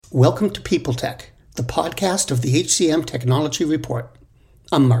Welcome to People Tech, the podcast of the HCM Technology Report.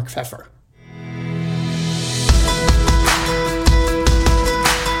 I'm Mark Pfeffer.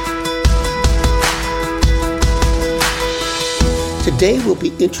 Today we'll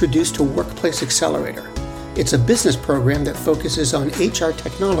be introduced to Workplace Accelerator. It's a business program that focuses on HR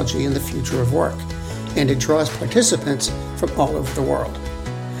technology and the future of work, and it draws participants from all over the world.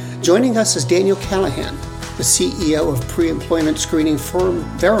 Joining us is Daniel Callahan, the CEO of pre-employment screening firm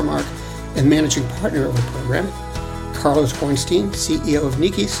Verimark and managing partner of the program, Carlos Bornstein, CEO of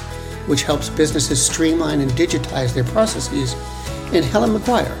Nikis, which helps businesses streamline and digitize their processes, and Helen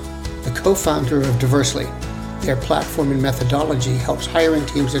McGuire, the co-founder of Diversely. Their platform and methodology helps hiring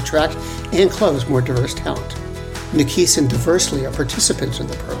teams attract and close more diverse talent. Nikis and Diversely are participants in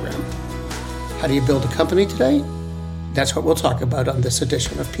the program. How do you build a company today? That's what we'll talk about on this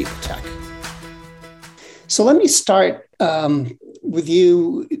edition of People Tech. So let me start with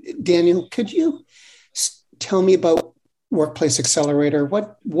you, Daniel. Could you tell me about Workplace Accelerator?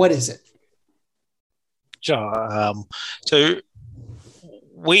 What is it? Sure. So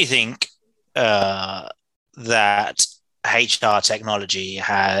we think that HR technology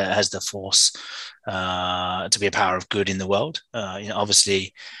has the force to be a power of good in the world.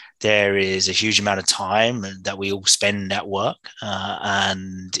 Obviously, there is a huge amount of time that we all spend at work,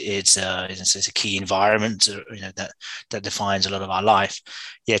 and it's a key environment, that defines a lot of our life.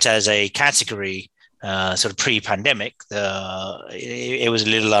 Yet, as a category, sort of pre-pandemic, it was a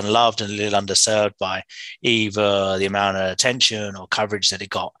little unloved and a little underserved by either the amount of attention or coverage that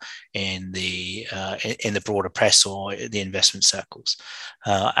it got in the broader press or the investment circles.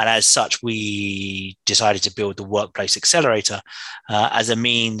 And as such, we decided to build the Workplace Accelerator as a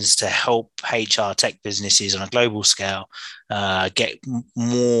means to help HR tech businesses on a global scale get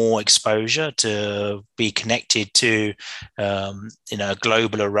more exposure, to be connected to a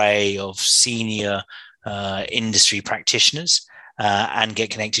global array of senior industry practitioners, and get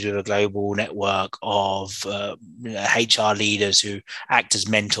connected with a global network of HR leaders who act as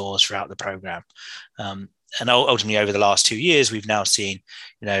mentors throughout the program. And ultimately, over the last 2 years, we've now seen,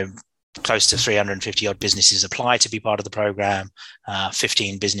 close to 350 odd businesses apply to be part of the program.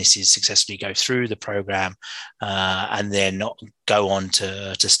 15 businesses successfully go through the program, and then go on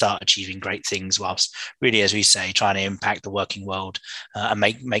to start achieving great things, whilst really, as we say, trying to impact the working world and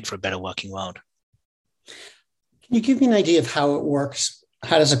make for a better working world. Can you give me an idea of how it works?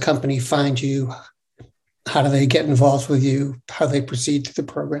 How does a company find you? How do they get involved with you? How do they proceed through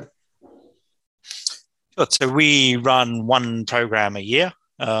the program? Sure. So we run one program a year.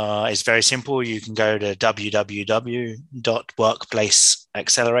 It's very simple. You can go to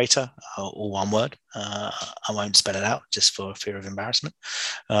www.workplaceaccelerator, all one word. I won't spell it out just for fear of embarrassment,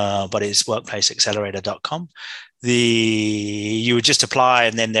 but it's workplaceaccelerator.com. You would just apply,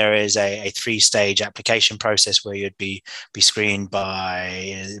 and then there is a 3-stage application process where you'd be screened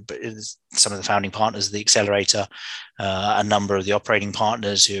by some of the founding partners of the accelerator, a number of the operating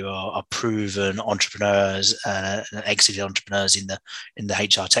partners who are proven entrepreneurs and exited entrepreneurs in the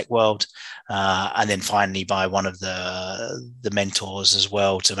HR tech world, and then finally by one of the mentors as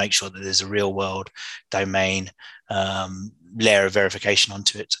well, to make sure that there's a real world domain layer of verification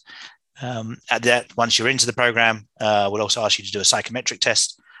onto it. At that, once you're into the program, we'll also ask you to do a psychometric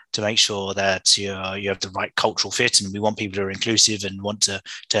test to make sure that you have the right cultural fit, and we want people who are inclusive and want to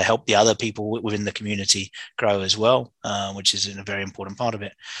help the other people within the community grow as well, which is a very important part of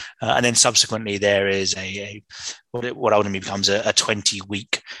it. And then subsequently, there is what ultimately becomes a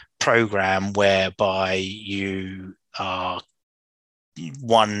 20-week program whereby you are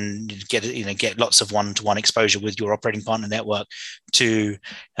get lots of one-to-one exposure with your operating partner network, to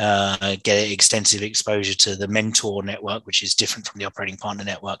get extensive exposure to the mentor network, which is different from the operating partner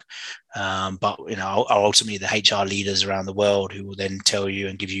network, but are ultimately the HR leaders around the world who will then tell you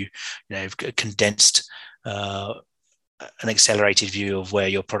and give you a condensed an accelerated view of where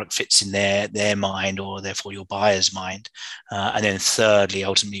your product fits in their mind, or therefore your buyer's mind. And then thirdly,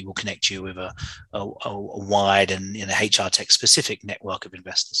 ultimately, we'll connect you with a wide and HR tech specific network of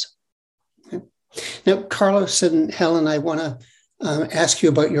investors. Now, Carlos and Helen, I want to ask you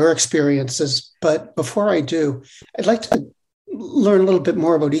about your experiences, but before I do, I'd like to learn a little bit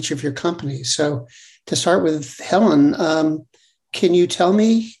more about each of your companies. So to start with Helen, can you tell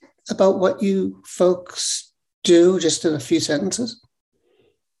me about what you folks do, just in a few sentences?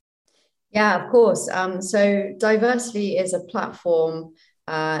 Yeah, of course. So Diversely is a platform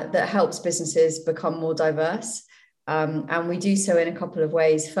that helps businesses become more diverse. And we do so in a couple of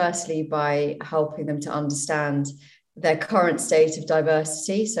ways. Firstly, by helping them to understand their current state of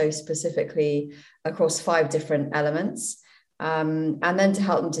diversity, so specifically across 5 different elements. and then to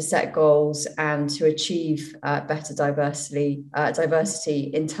help them to set goals and to achieve better diversity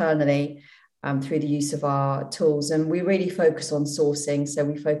internally through the use of our tools. And we really focus on sourcing. So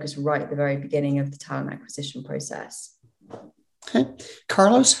we focus right at the very beginning of the talent acquisition process. Okay.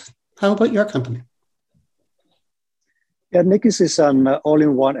 Carlos, how about your company? Yeah, Nikis is an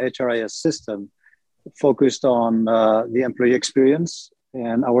all-in-one HRIS system focused on the employee experience.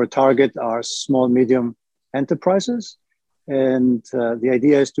 And our target are small, medium enterprises. And the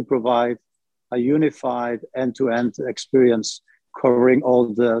idea is to provide a unified end-to-end experience covering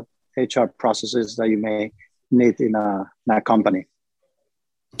all the HR processes that you may need in a company.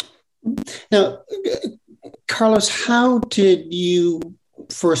 Now, Carlos, how did you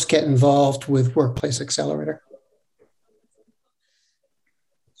first get involved with Workplace Accelerator?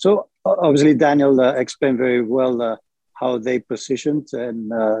 So obviously, Daniel explained very well how they positioned,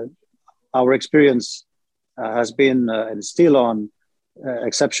 and our experience has been and still on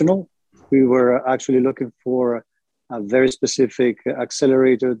exceptional. We were actually looking for a very specific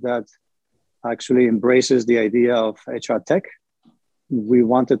accelerator that actually embraces the idea of HR tech. We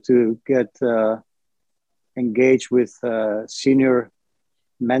wanted to get engaged with senior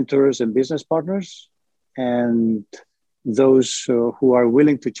mentors and business partners, and those who are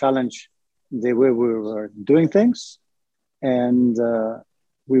willing to challenge the way we were doing things. And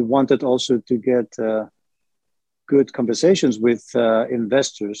we wanted also to get good conversations with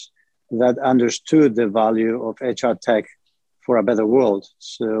investors that understood the value of HR tech for a better world.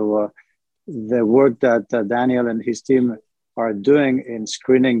 So the work that Daniel and his team are doing in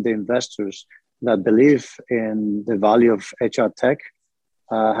screening the investors that believe in the value of HR tech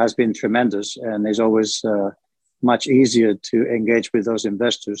has been tremendous, and is always much easier to engage with those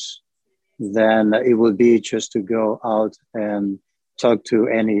investors than it would be just to go out and talk to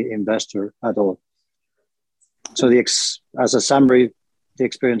any investor at all. So as a summary, the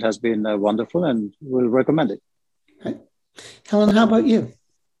experience has been wonderful, and we'll recommend it. Okay. Helen, how about you?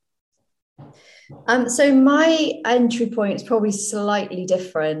 So my entry point is probably slightly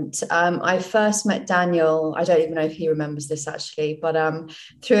different. I first met Daniel, I don't even know if he remembers this actually, but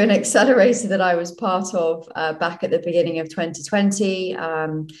through an accelerator that I was part of back at the beginning of 2020.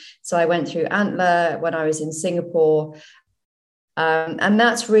 So I went through Antler when I was in Singapore. And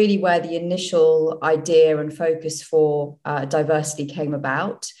that's really where the initial idea and focus for diversity came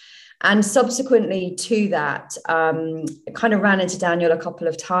about. And subsequently to that, I kind of ran into Daniel a couple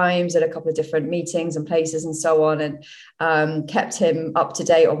of times at a couple of different meetings and places and so on, and kept him up to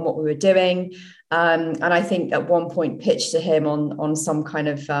date on what we were doing. And I think at one point pitched to him on some kind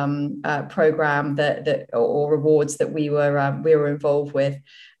of program that or rewards that we were involved with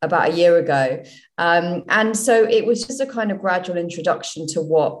about a year ago. And so it was just a kind of gradual introduction to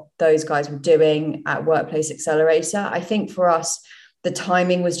what those guys were doing at Workplace Accelerator. I think for us, the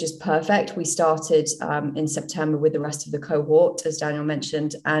timing was just perfect. We started in September with the rest of the cohort, as Daniel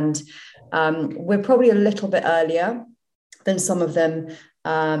mentioned, and we're probably a little bit earlier than some of them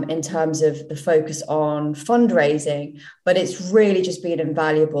in terms of the focus on fundraising, but it's really just been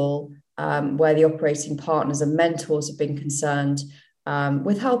invaluable where the operating partners and mentors have been concerned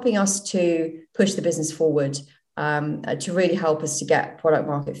with helping us to push the business forward, to really help us to get product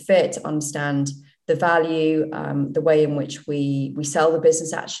market fit, to understand the value, the way in which we sell the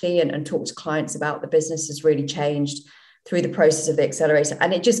business actually, and talk to clients about the business has really changed through the process of the accelerator.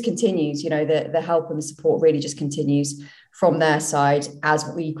 And it just continues, the help and the support really just continues from their side as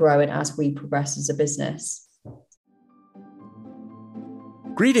we grow and as we progress as a business.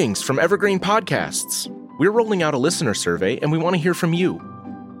 Greetings from Evergreen Podcasts. We're rolling out a listener survey and we want to hear from you.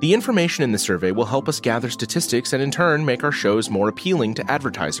 The information in the survey will help us gather statistics and in turn make our shows more appealing to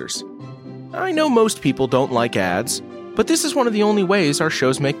advertisers. I know most people don't like ads, but this is one of the only ways our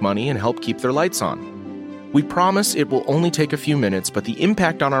shows make money and help keep their lights on. We promise it will only take a few minutes, but the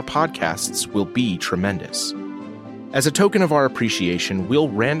impact on our podcasts will be tremendous. As a token of our appreciation, we'll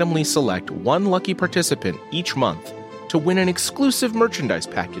randomly select one lucky participant each month to win an exclusive merchandise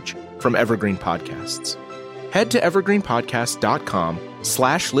package from Evergreen Podcasts. Head to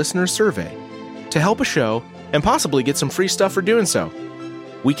evergreenpodcast.com/listenersurvey to help a show and possibly get some free stuff for doing so.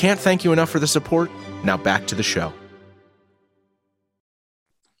 We can't thank you enough for the support. Now back to the show.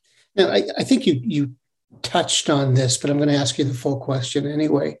 Now, I think you touched on this, but I'm going to ask you the full question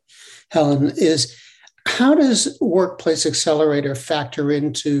anyway, Helen, is how does Workplace Accelerator factor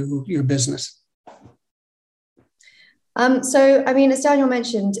into your business? I mean, as Daniel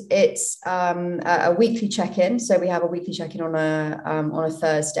mentioned, it's a weekly check-in. So we have a weekly check-in on a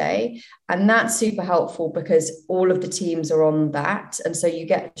Thursday, and that's super helpful because all of the teams are on that, and so you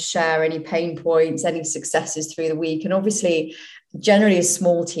get to share any pain points, any successes through the week, and obviously, generally, as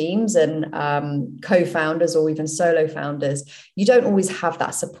small teams and co-founders or even solo founders, you don't always have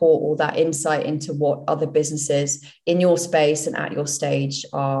that support or that insight into what other businesses in your space and at your stage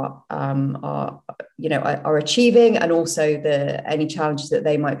are achieving, and also any challenges that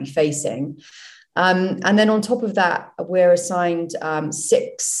they might be facing. And then on top of that, we're assigned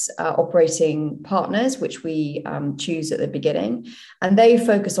 6 operating partners, which we choose at the beginning, and they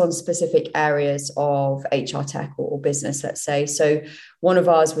focus on specific areas of HR tech or business, let's say. So one of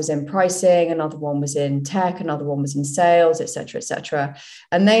ours was in pricing, another one was in tech, another one was in sales, et cetera, et cetera.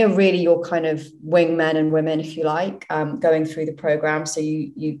 And they are really your kind of wingmen and women, if you like, going through the program. So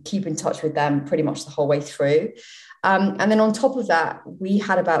you keep in touch with them pretty much the whole way through. And then on top of that, we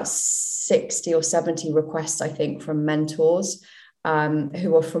had about 60 or 70 requests, I think, from mentors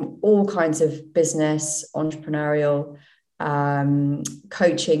who are from all kinds of business, entrepreneurial,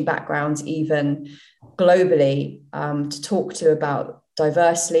 coaching backgrounds, even globally, to talk to about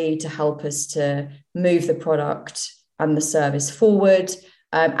diversity, to help us to move the product and the service forward.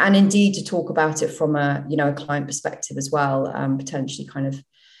 And indeed to talk about it from a client perspective as well, potentially kind of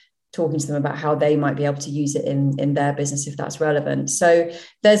talking to them about how they might be able to use it in their business if that's relevant. So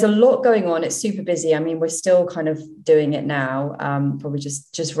there's a lot going on. It's super busy. I mean, we're still kind of doing it now, probably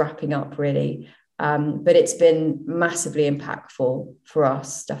just wrapping up really. But it's been massively impactful for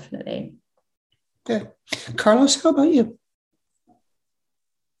us, definitely. Okay. Carlos, how about you?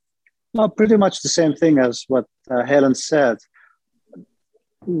 Well, pretty much the same thing as what Helen said.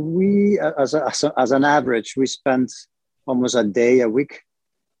 We, as an average, we spend almost a day a week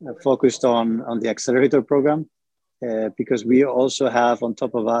focused on the accelerator program, because we also have on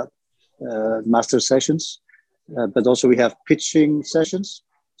top of that master sessions, but also we have pitching sessions.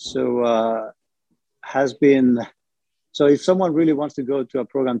 So if someone really wants to go to a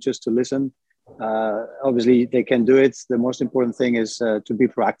program just to listen, obviously they can do it. The most important thing is to be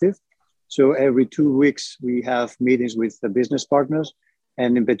proactive. So every 2 weeks we have meetings with the business partners,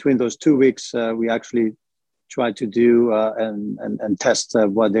 and in between those 2 weeks we actually try to do and test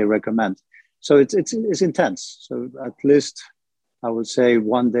what they recommend. So it's intense. So at least I would say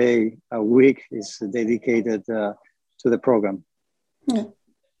 1 day a week is dedicated to the program. Yeah.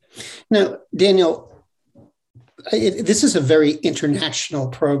 Now, Daniel, this is a very international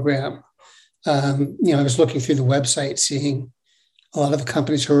program. I was looking through the website, seeing a lot of the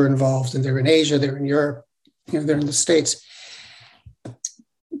companies who are involved, and they're in Asia, they're in Europe, they're in the States.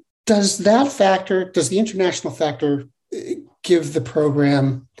 Does the international factor give the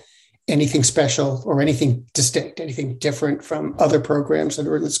program anything special or anything distinct, anything different from other programs that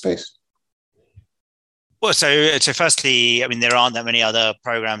are in the space? Well, so firstly, I mean, there aren't that many other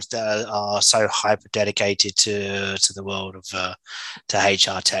programs that are so hyper dedicated to the world of to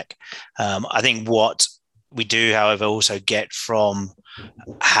HR tech. I think what we do, however, also get from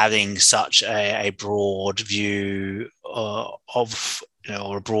having such a broad view of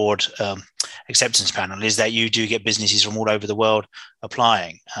or a broad acceptance panel is that you do get businesses from all over the world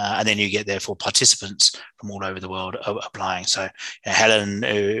applying, and then you get therefore participants from all over the world applying. So Helen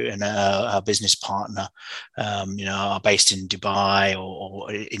and her business partner, are based in Dubai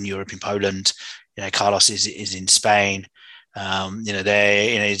or in Europe, in Poland. Carlos is in Spain.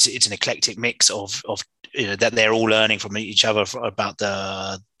 It's an eclectic mix of that they're all learning from each other about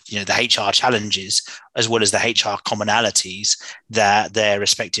the HR challenges as well as the HR commonalities that their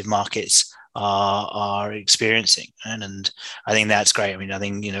respective markets are experiencing, and I think that's great. I mean, I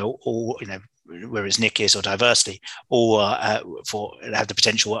think whether it's Nikis or Diversity, all have the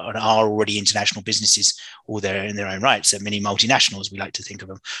potential and are already international businesses, all they're in their own rights. They're mini multinationals, we like to think of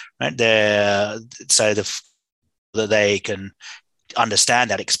them, right? That they can understand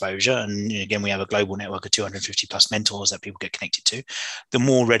that exposure, and again, we have a global network of 250 plus mentors that people get connected to. The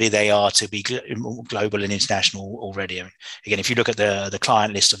more ready they are to be global and international already. I mean, again, if you look at the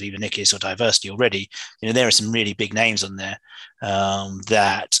client list of either Nikis or Diversity already, there are some really big names on there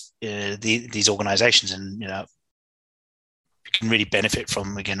that these organizations and can really benefit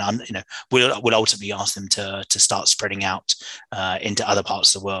from. Again, we'll ultimately ask them to start spreading out into other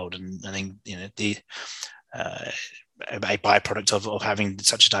parts of the world, and I think a byproduct of having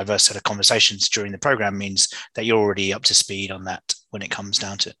such a diverse set of conversations during the program means that you're already up to speed on that when it comes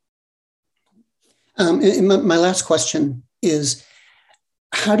down to it. And my last question is,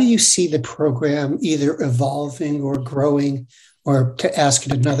 how do you see the program either evolving or growing, or to ask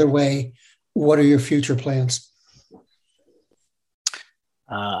it another way, what are your future plans?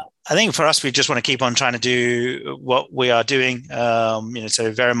 I think for us, we just want to keep on trying to do what we are doing. So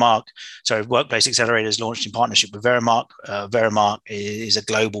Workplace Accelerator is launched in partnership with Verimark. Verimark is a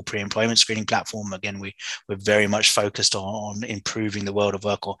global pre-employment screening platform. Again, we're very much focused on improving the world of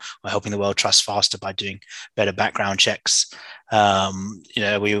work or helping the world trust faster by doing better background checks.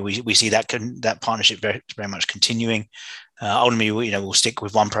 We see that partnership very, very much continuing. Ultimately, we'll stick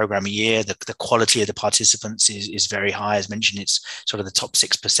with one program a year. The quality of the participants is very high. As mentioned, it's sort of the top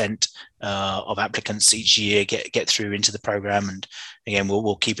 6% of applicants each year get through into the program. And again,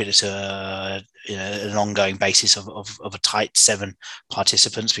 we'll keep it at an ongoing basis of a tight 7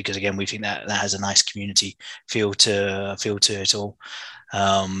 participants, because again, we think that has a nice community feel to it all.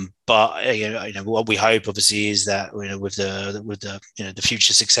 But what we hope obviously is that with the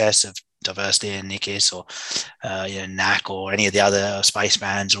future success of Diversity and NICIS or NAC or any of the other space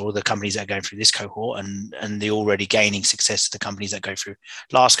bands or all the companies that are going through this cohort and the already gaining success of the companies that go through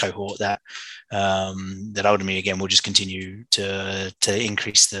last cohort, that ultimately again we'll just continue to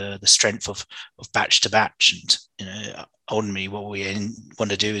increase the strength of batch to batch. And ultimately what we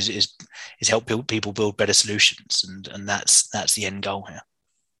want to do is help people build better solutions, and that's the end goal here.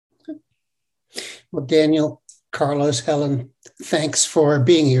 Well, Daniel, Carlos, Helen, thanks for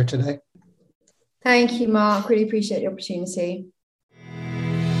being here today. Thank you, Mark. Really appreciate the opportunity.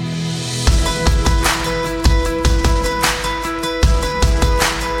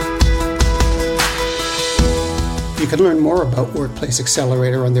 You can learn more about Workplace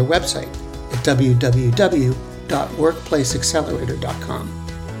Accelerator on their website at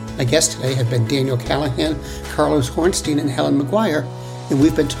www.workplaceaccelerator.com. My guests today have been Daniel Callahan, Carlos Hornstein, and Helen McGuire, and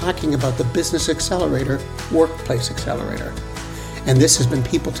we've been talking about the Business Accelerator, Workplace Accelerator. And this has been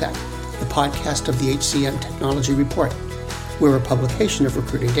People Tech, the podcast of the HCM Technology Report. We're a publication of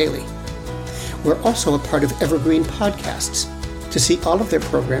Recruiting Daily. We're also a part of Evergreen Podcasts. To see all of their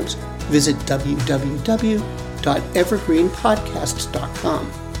programs, visit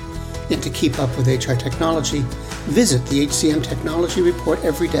www.evergreenpodcasts.com. And to keep up with HR technology, visit the HCM Technology Report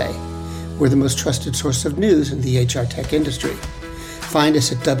every day. We're the most trusted source of news in the HR tech industry. Find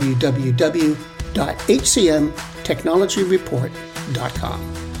us at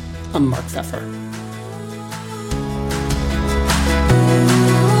www.hcmtechnologyreport.com. I'm Mark Pfeffer.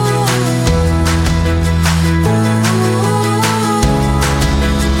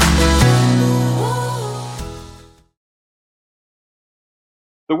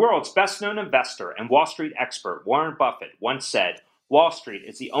 The world's best-known investor and Wall Street expert Warren Buffett once said, "Wall Street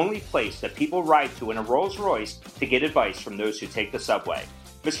is the only place that people ride to in a Rolls-Royce to get advice from those who take the subway."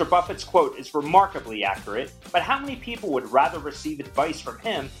 Mr. Buffett's quote is remarkably accurate, but how many people would rather receive advice from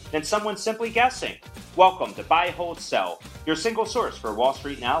him than someone simply guessing? Welcome to Buy, Hold, Sell, your single source for Wall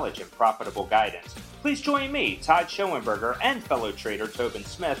Street knowledge and profitable guidance. Please join me, Todd Schoenberger, and fellow trader Tobin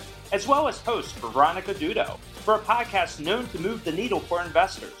Smith, as well as host Veronica Dudo, for a podcast known to move the needle for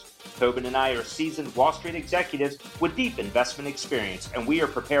investors. Tobin and I are seasoned Wall Street executives with deep investment experience, and we are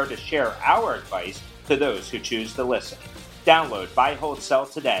prepared to share our advice to those who choose to listen. Download Buy, Hold, Sell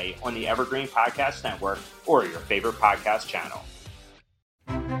today on the Evergreen Podcast Network or your favorite podcast channel.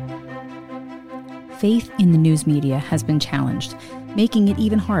 Faith in the news media has been challenged, making it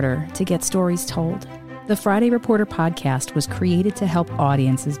even harder to get stories told. The Friday Reporter podcast was created to help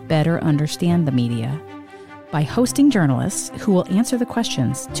audiences better understand the media by hosting journalists who will answer the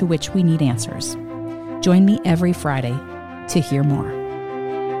questions to which we need answers. Join me every Friday to hear more.